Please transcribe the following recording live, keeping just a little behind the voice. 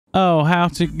Oh,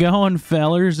 how's it going,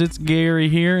 fellers? It's Gary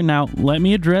here. Now, let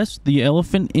me address the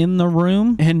elephant in the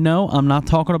room. And no, I'm not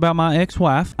talking about my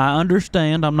ex-wife. I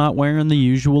understand I'm not wearing the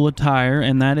usual attire,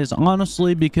 and that is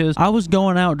honestly because I was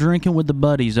going out drinking with the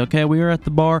buddies, okay? We were at the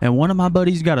bar, and one of my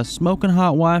buddies got a smoking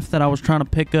hot wife that I was trying to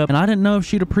pick up, and I didn't know if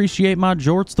she'd appreciate my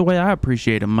jorts the way I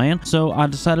appreciate them, man. So I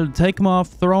decided to take them off,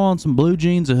 throw on some blue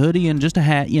jeans, a hoodie, and just a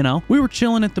hat, you know. We were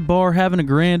chilling at the bar, having a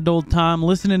grand old time,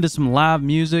 listening to some live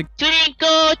music.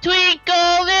 Twinkle,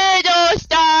 twinkle, little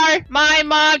star, my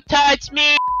mom touched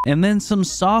me. And then some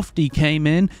softy came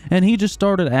in, and he just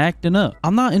started acting up.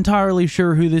 I'm not entirely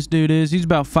sure who this dude is. He's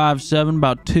about 5'7",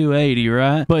 about 280,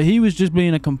 right? But he was just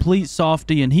being a complete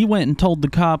softy, and he went and told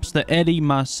the cops that Eddie,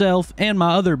 myself, and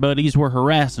my other buddies were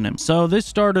harassing him. So this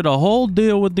started a whole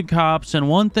deal with the cops, and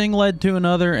one thing led to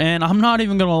another, and I'm not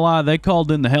even gonna lie, they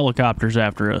called in the helicopters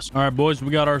after us. All right, boys, we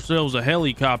got ourselves a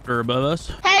helicopter above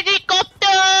us. Helicopter,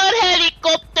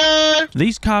 helicopter.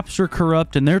 These cops are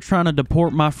corrupt, and they're trying to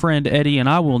deport my friend Eddie, and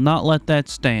I will not let that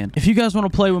stand. If you guys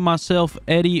want to play with myself,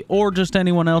 Eddie, or just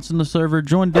anyone else in the server,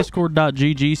 join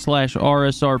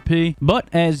discord.gg/RSRP. But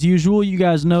as usual, you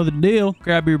guys know the deal.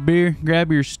 Grab your beer,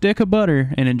 grab your stick of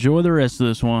butter, and enjoy the rest of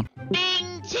this one.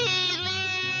 Bing, chilling.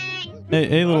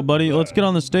 Hey, little buddy, let's get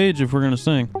on the stage if we're gonna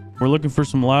sing. We're looking for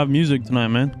some live music tonight,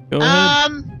 man. Go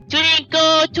ahead.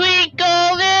 Twinkle,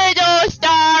 twinkle, little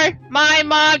star, my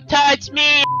mom touched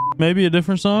me. Maybe a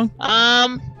different song?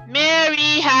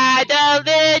 Mary had a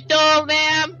little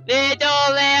lamb,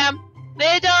 little lamb,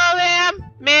 little lamb.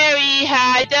 Mary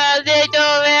had a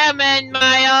little lamb, and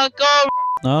my uncle...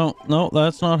 No,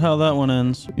 that's not how that one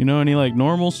ends. You know any, like,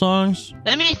 normal songs?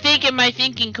 Let me think in my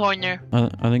thinking corner.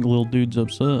 I think little dude's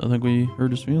upset. I think we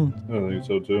hurt his feelings. I think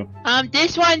so too.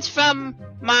 This one's from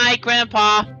my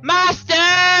grandpa.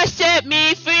 Master, set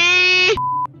me free! I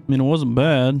mean, it wasn't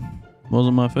bad.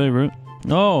 Wasn't my favorite.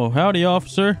 Oh, howdy,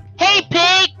 officer. Hey,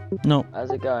 pig! No. How's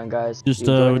it going, guys? Just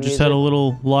had a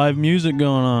little live music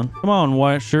going on. Come on,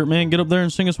 white shirt man, get up there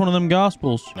and sing us one of them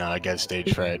gospels. No, I got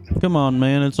stage fright. Come on,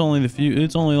 man. It's only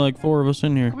like 4 of us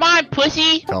in here. Come on,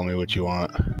 pussy! Tell me what you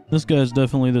want. This guy's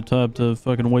definitely the type to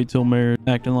fucking wait till married,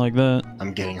 acting like that.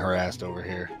 I'm getting harassed over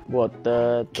here. What,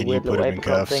 the Can you weird put little him in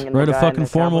apricot cuffs? thing and the Write a guy in fucking the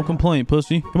formal cowboy hat? complaint,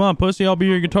 pussy. Come on, pussy. I'll be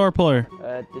your guitar player.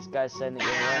 This guy's saying that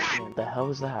you're harassing me. What the hell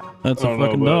is that? That's a Oh, no,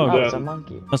 fucking but dog. Oh, that- it's a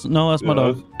monkey. That's my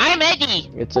dog. I'm Eddie!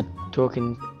 It's a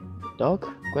talking dog?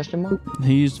 Question mark?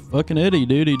 He's fucking Eddie,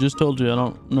 dude. He just told you. I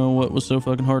don't know what was so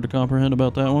fucking hard to comprehend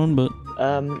about that one, but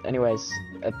Anyways,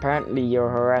 apparently you're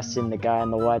harassing the guy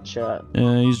in the white shirt.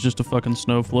 yeah, he's just a fucking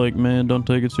snowflake, man. Don't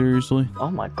take it seriously. Oh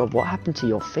my god, what happened to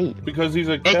your feet? Because he's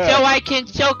a And so cat. I can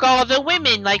choke all the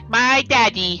women like my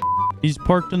daddy. He's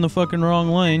parked in the fucking wrong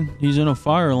lane. He's in a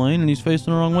fire lane, and he's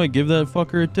facing the wrong way. Give that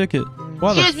fucker a ticket.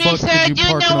 Why the Excuse me, fuck sir, did do you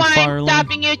you park know in a why fire I'm lane?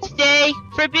 stopping you today?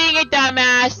 For being a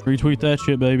dumbass. Retweet that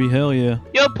shit, baby. Hell yeah.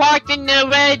 You're parked in the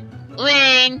red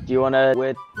lane. Do you want a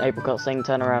weird apricot thing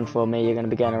turn around for me? You're gonna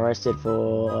be getting arrested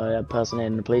for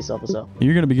impersonating a police officer.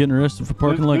 You're gonna be getting arrested for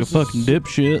parking like a This is- fucking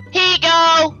dipshit. Here you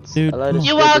go. Dude, A load of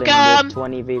You're scribbling welcome. with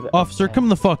 20 V. officer, come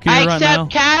the fuck here I right now.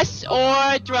 accept cash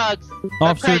or drugs. For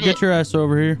Officer, credit. get your ass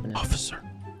over here. Officer.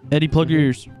 Eddie, plug your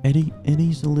ears.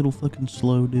 Eddie's a little fucking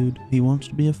slow dude. He wants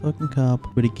to be a fucking cop,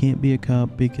 but he can't be a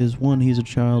cop because 1, he's a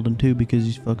child, and 2, because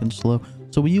he's fucking slow.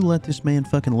 So will you let this man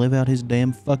fucking live out his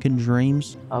damn fucking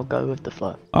dreams? I'll go with the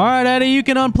flow. All right, Eddie, you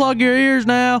can unplug your ears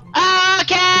now.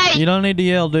 Okay. You don't need to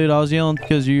yell, dude. I was yelling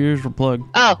because your ears were plugged.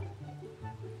 Oh.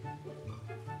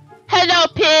 Hello,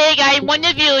 pig. I'm one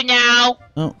of you now.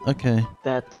 Oh, okay.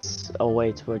 That's a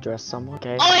way to address someone,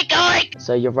 okay? Oink, oink.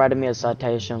 So you're writing me a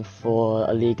citation for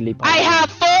illegally I parking. have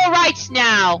full rights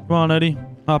now. Come on, Eddie.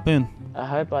 Hop in. I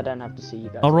hope I don't have to see you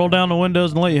guys. I'll roll down the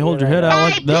windows and let you hold your head out Bye,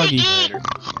 like a doggy. piggy.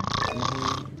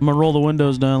 I'm gonna roll the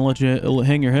windows down and let you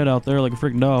hang your head out there like a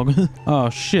freaking dog. Oh,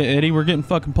 shit, Eddie. We're getting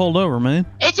fucking pulled over, man.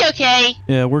 It's okay.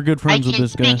 Yeah, we're good I friends with can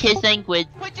this guy. speak his language.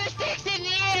 Put your sticks in the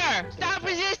air. Stop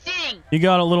resisting. You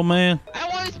got it, little man. I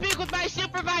want to speak with my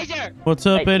supervisor. What's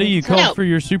up, Hey, Eddie? You can you called tell- for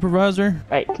your supervisor?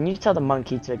 Hey, can you tell the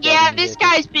monkey to get Yeah, in the this vehicle?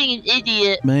 guy's being an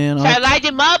idiot. Man, Should I light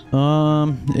him up?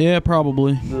 yeah,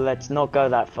 probably. Let's not go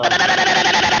that far. Bang!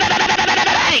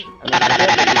 I mean, you did,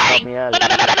 but you told me earlier.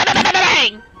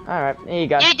 Bang! Alright, here you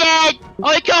go. You're dead.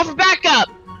 Oh, you call for backup.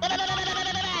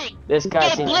 This guy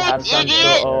Get seems to have blitzed, some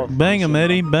idiot. sort of... Bang him,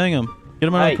 Eddie. Bang him. Get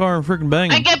him out of Hey. the car and freaking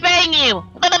bang I him. can bang you.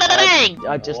 doing?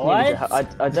 I just What? needed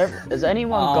to. I don't. Has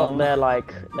anyone got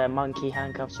their monkey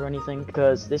handcuffs or anything?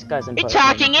 Because this guy's in. You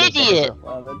talking idiot!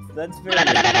 Well, that's very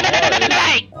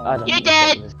hard. You're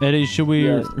dead! Eddie, should we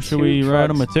write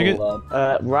him a ticket?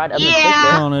 Write him a Yeah.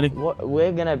 ticket. Come on, Eddie.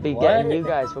 We're gonna be getting you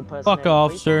guys for personal. Fuck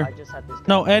off, sir. I just had this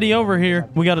No, guy- Eddie, over here.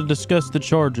 We got to discuss the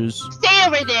charges. Stay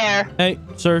over there! Hey,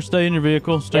 sir, stay in your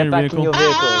vehicle. Stay in Get your back in your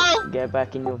vehicle. vehicle. Oh! Get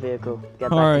back in your vehicle. Get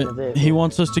back All in right. your vehicle. He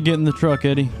wants us to get in the truck,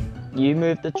 Eddie. You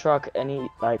move the truck any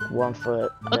like 1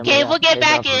 foot. then Okay, we we'll have to get take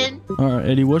back off with it. in. All right,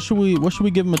 Eddie. What should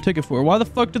we give him a ticket for? Why the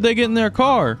fuck did they get in their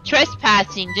car?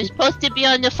 Trespassing. They're supposed to be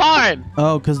on the farm.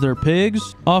 Oh, because they're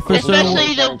pigs? Officer,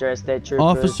 Especially the- Address, they're troopers,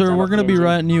 officer, turn we're off going to the be engine.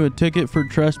 writing you a ticket for Turn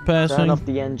trespassing. off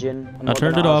the engine. I'm I not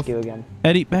turned gonna it ask off. You again.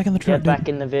 Eddie, back in the truck, Get dude. back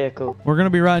in the vehicle. We're going to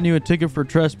be writing you a ticket for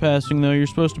trespassing, though. You're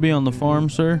supposed to be on the farm,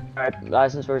 sir. Alright,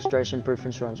 license, registration, proof,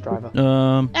 insurance, driver.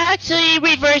 Actually,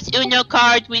 reverse Uno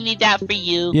card. We need that for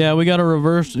you. Yeah, we got a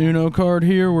reverse Uno card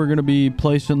here. We're going to be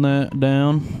placing that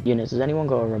down. Units, has anyone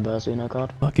got a reverse Uno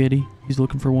card? Fuck Eddie. He's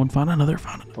looking for one. Find another.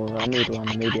 Find it. Well, I need one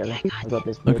immediately. I've got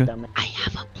this Okay. big dummy. I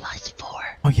have a +4.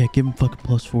 Oh, yeah, give him fucking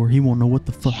 +4. He won't know what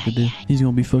the fuck to do. He's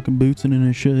going to be fucking bootsing in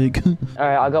his shake.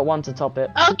 Alright, I got one to top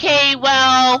it. Okay,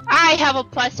 well, I have a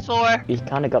 +4. You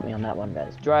kind of got me on that one,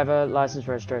 guys. Driver, license,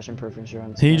 registration, proof,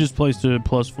 insurance. He just placed a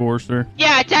 +4, sir.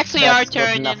 Yeah, it's actually our That's got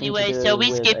turn nothing to anyway, do so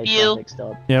we with skip a you. traffic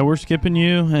stop. Yeah, we're skipping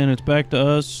you, and it's back to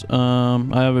us.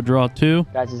 I have a draw 2.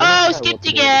 Guys, is Oh, anyone skipped what to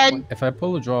do again. with this If I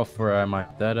pull a draw for my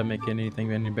data make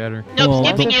anything any better? Nope, Well,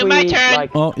 skipping Why you. don't My we, turn.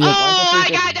 like- Oh, yeah. Oh, Why I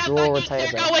don't we got just a draw a fucking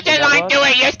taser? circle with Does the that line work? to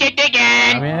it. You skipped I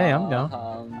again. mean, hey, I'm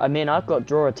down. I mean, I've got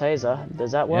draw a taser.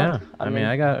 Does that work? Yeah, I mean,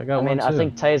 I got I one mean, too. I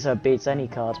think taser beats any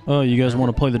card. Oh, you guys want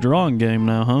to play the drawing game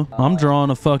now, huh? I'm drawing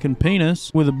a fucking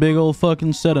penis with a big old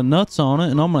fucking set of nuts on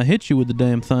it, and I'm gonna hit you with the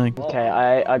damn thing. Okay,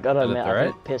 I gotta Is it admit, I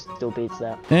alright? think pistol beats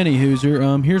that. Any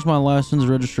hooser, here's my license,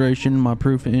 registration, my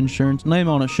proof of insurance. Name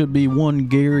on it should be one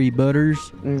Gary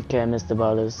Butters. Okay, Mr.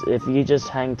 Butters, if you just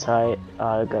hang tight,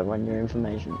 I'll go run your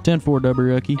information. 10-4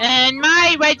 Duburucky. And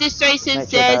my registration Make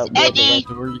sure says that we're the Eddie.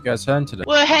 So where are you guys heading today?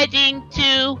 We're heading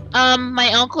to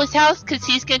my uncle's house because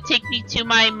he's gonna take me to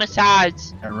my massage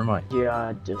Never mind. Yeah,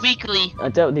 I weekly.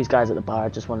 dealt with these guys at the bar. I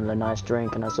just wanted a nice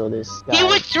drink, and I saw this guy. He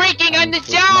was drinking on and the this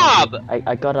job. monkey.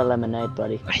 I got a lemonade,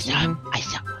 buddy. I saw him.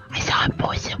 I saw him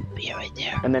pour some beer in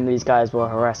there. And then these guys were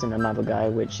harassing another guy,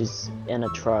 which is in a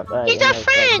truck. He's in our a truck,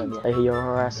 friend! You're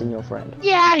harassing your friend.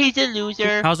 Yeah, he's a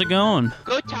loser. How's it going?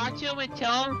 Go talk to him and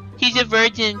tell him he's a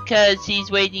virgin because he's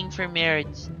waiting for marriage.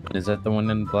 Is that the one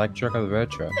in the black truck or the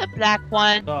red truck? The black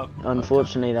one.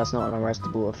 Unfortunately, that's not an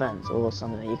arrestable offense or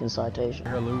something that you can citation.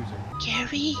 You're a loser.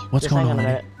 Gary, What's Just going hang on, a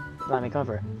Eddie? minute. Let me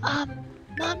cover it.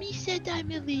 Mommy said I'm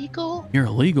illegal. You're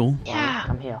illegal? Yeah.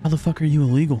 Come here. How the fuck are you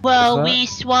illegal? Well, What's that? we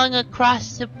swung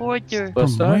across the border.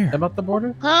 What's From that? where? About the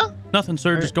border? Huh? Nothing,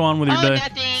 sir. Just go on with your Oh, day.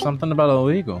 nothing. Something about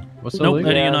illegal. What's Nope,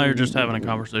 illegal? Eddie and I are just having a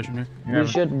conversation here. You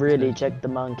should really check the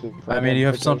monkey. For I mean, you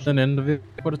have identification. something in the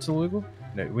vehicle that's illegal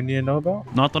that we need to know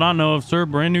about? Not that I know of, sir.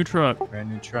 Brand new truck. Brand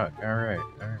new truck. All right.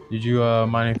 Did you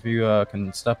mind if you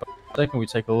can step up a second? We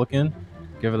take a look in,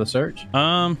 give it a search.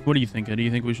 What do you think, Eddie? Do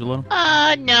you think we should let him?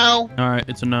 No. All right,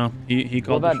 it's a no. He What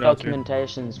called the about shots here.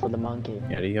 documentations for the monkey?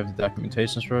 Yeah, do you have the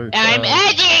documentations for it? I'm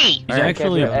Eddie! He's Alright,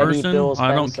 actually a okay, Eddie person. Bill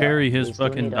I don't Spencer. carry his We still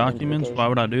fucking need documents. Why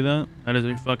would I do that? That is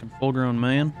a fucking full-grown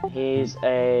man. He's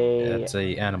a. That's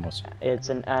a animals. It's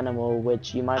an animal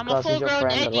which you might I'm a class as your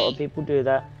full-grown friend. A lot Eddie. of people do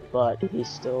that, but he's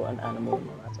still an animal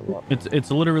no matter what. It's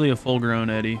literally a full-grown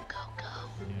Eddie. Go, go.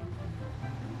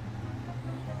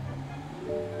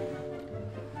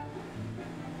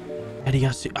 Eddie,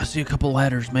 I see a couple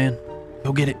ladders, man.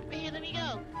 Go get it. Right here, let me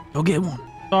go. Go get one.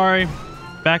 Sorry.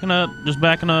 Backing up. Just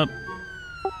backing up.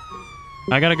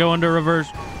 I gotta go into reverse.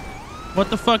 What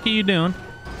the fuck are you doing?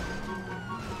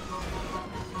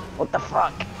 What the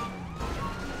fuck?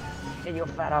 Get your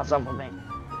fat ass off of me.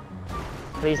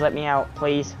 Please let me out,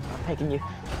 please. I'm begging you,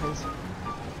 please.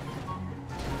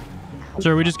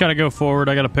 Sir, we just gotta go forward.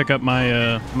 I gotta pick up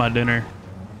my my dinner.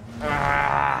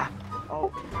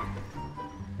 Oh,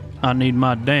 I need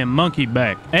my damn monkey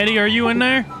back. Eddie, are you in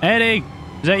there? Eddie,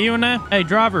 is that you in there? Hey,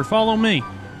 driver, follow me.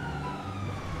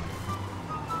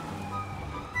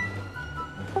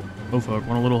 Oh fuck,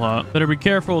 went a little hot. Better be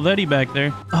careful with Eddie back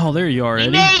there. Oh, there you are, We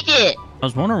Eddie. made it! I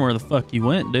was wondering where the fuck you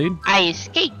went, dude. I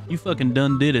escaped. You fucking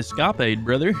done did escapade,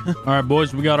 brother. All right,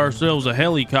 boys, we got ourselves a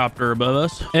helicopter above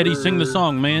us. Eddie, sing the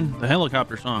song, man. The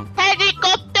helicopter song.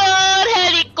 Helicopter!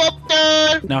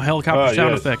 Helicopter! Now, helicopter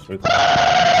sound effect.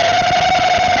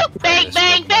 Bang,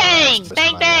 bang, bang!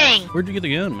 Bang, bang! thing. Where'd you get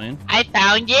the gun, man? I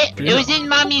found it. Yeah. It was in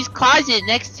Mommy's closet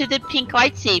next to the pink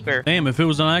lightsaber. Damn, if it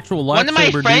was an actual lightsaber, One of my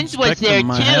dude, friends was Spectrum there,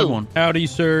 might have too. one. Howdy,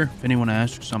 sir. If anyone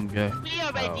asks, I'm gay. We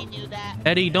already knew that.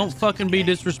 Eddie, don't fucking be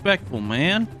disrespectful,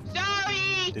 man.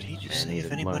 Sorry. Did he just say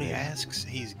if anybody asks,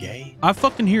 he's gay? I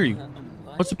fucking hear you.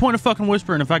 What's the point of fucking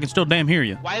whispering if I can still damn hear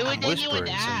you? Why I'm would anyone whispering,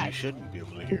 so you ask? shouldn't be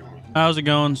able to hear me. How's it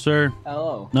going, sir?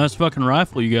 Hello. Nice fucking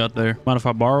rifle you got there. Mind if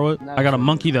I borrow it? No, I got a sir.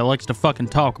 monkey that likes to fucking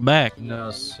talk back.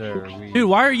 No, sir. Dude,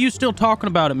 why are you still talking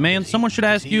about it, man? Someone should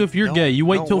ask you if you're gay. You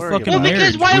wait Don't till worry fucking Well, about it.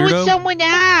 marriage, because why would weirdo. someone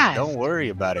ask? Don't worry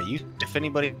about it. If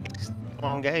anybody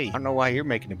I'm gay, I don't know why you're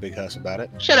making a big fuss about it.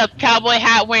 Shut up, cowboy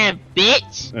hat wearing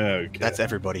bitch. Okay. That's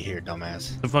everybody here,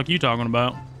 dumbass. The fuck you talking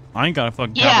about? I ain't got a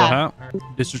fucking Yeah. cowboy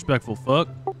hat. Disrespectful fuck.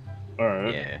 All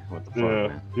right. Yeah, what the fuck, Yeah.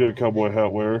 man? You had a cowboy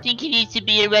hat wearer. Think he needs to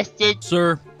be arrested.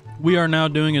 Sir, we are now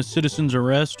doing a citizen's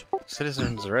arrest.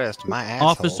 Citizen's arrest, my asshole.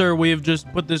 Officer, we have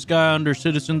just put this guy under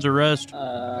citizen's arrest.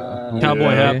 Uh,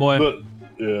 Cowboy hat boy.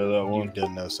 Yeah, that one. You've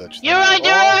done no such thing. You're under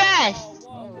arrest.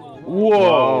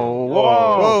 Whoa!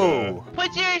 Whoa!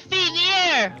 Put your feet in the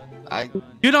air.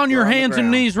 Get on your We're on the hands and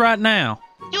ground. knees right now.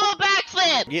 Do a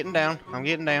backflip. Getting down. I'm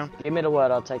getting down. Give me the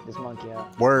word, I'll take this monkey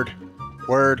out. Word.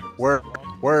 Word. Word.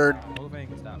 Word.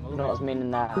 No, I was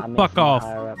meaning that. I mean Fuck from the off.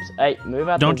 higher ups. Hey, move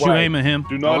out Don't the you way. aim at him.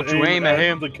 Do not Don't you aim at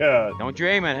him. the cat. Don't you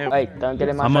aim at him. Hey, don't get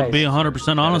in my I'm face. gonna be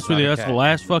 100% honest with you. That's the okay.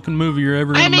 last fucking movie you're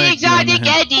ever gonna I'm an make. You aim at exotic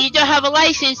him. Eddie. You don't have a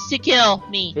license to kill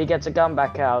me. If he gets a gun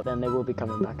back out, then they will be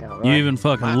coming back out, right? You even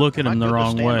fucking My- look at my him the goodness,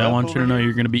 wrong stand way. I up want you to over know here.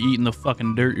 you're gonna be eating the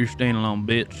fucking dirt you're standing on,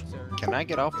 bitch. Can I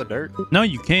get off the dirt? No,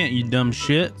 you can't, you dumb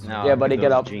shit. No, Yeah, buddy, those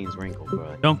get up. Jeans wrinkled,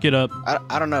 bro. Don't get up.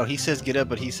 I don't know. He says get up,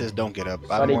 but he says don't get up.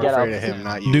 I'm Buddy, more get afraid up. of him,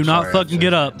 not you. Do not Sorry, fucking officer.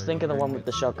 get up. Think of the one with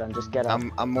the shotgun. Just get up.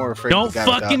 I'm more afraid Don't of the guy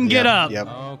without- fucking get yep, up. Yep.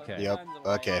 Okay. Yep.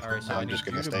 Okay. All right, so I I'm need just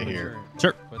you gonna to stay put here. your-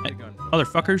 Sir. put the gun-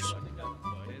 Motherfuckers.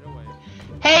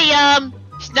 Hey,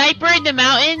 sniper in the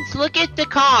mountains. Look at the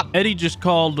cop. Eddie just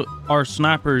called our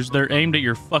snipers. They're aimed at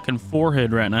your fucking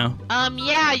forehead right now.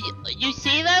 Yeah. You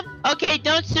see them? Okay,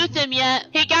 don't shoot them yet.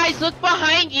 Hey guys, look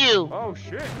behind you. Oh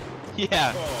shit.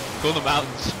 Yeah. Go to the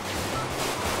mountains.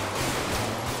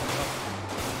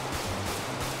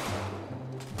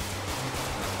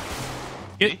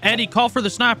 Eddie, call for the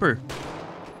sniper.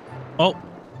 Oh,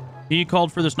 he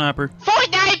called for the sniper.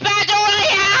 Fortnite Battle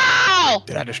Royale!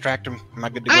 Did I distract him? Am I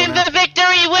good to go I'm now? the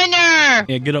victory winner!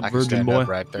 Yeah, get up, I can virgin stand boy. up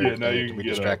right there. Yeah, now you can We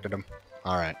get up. distracted him.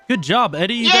 All right. Good job,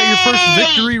 Eddie. You got your first Yay!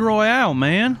 victory royale,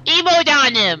 man. Emote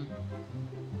on him.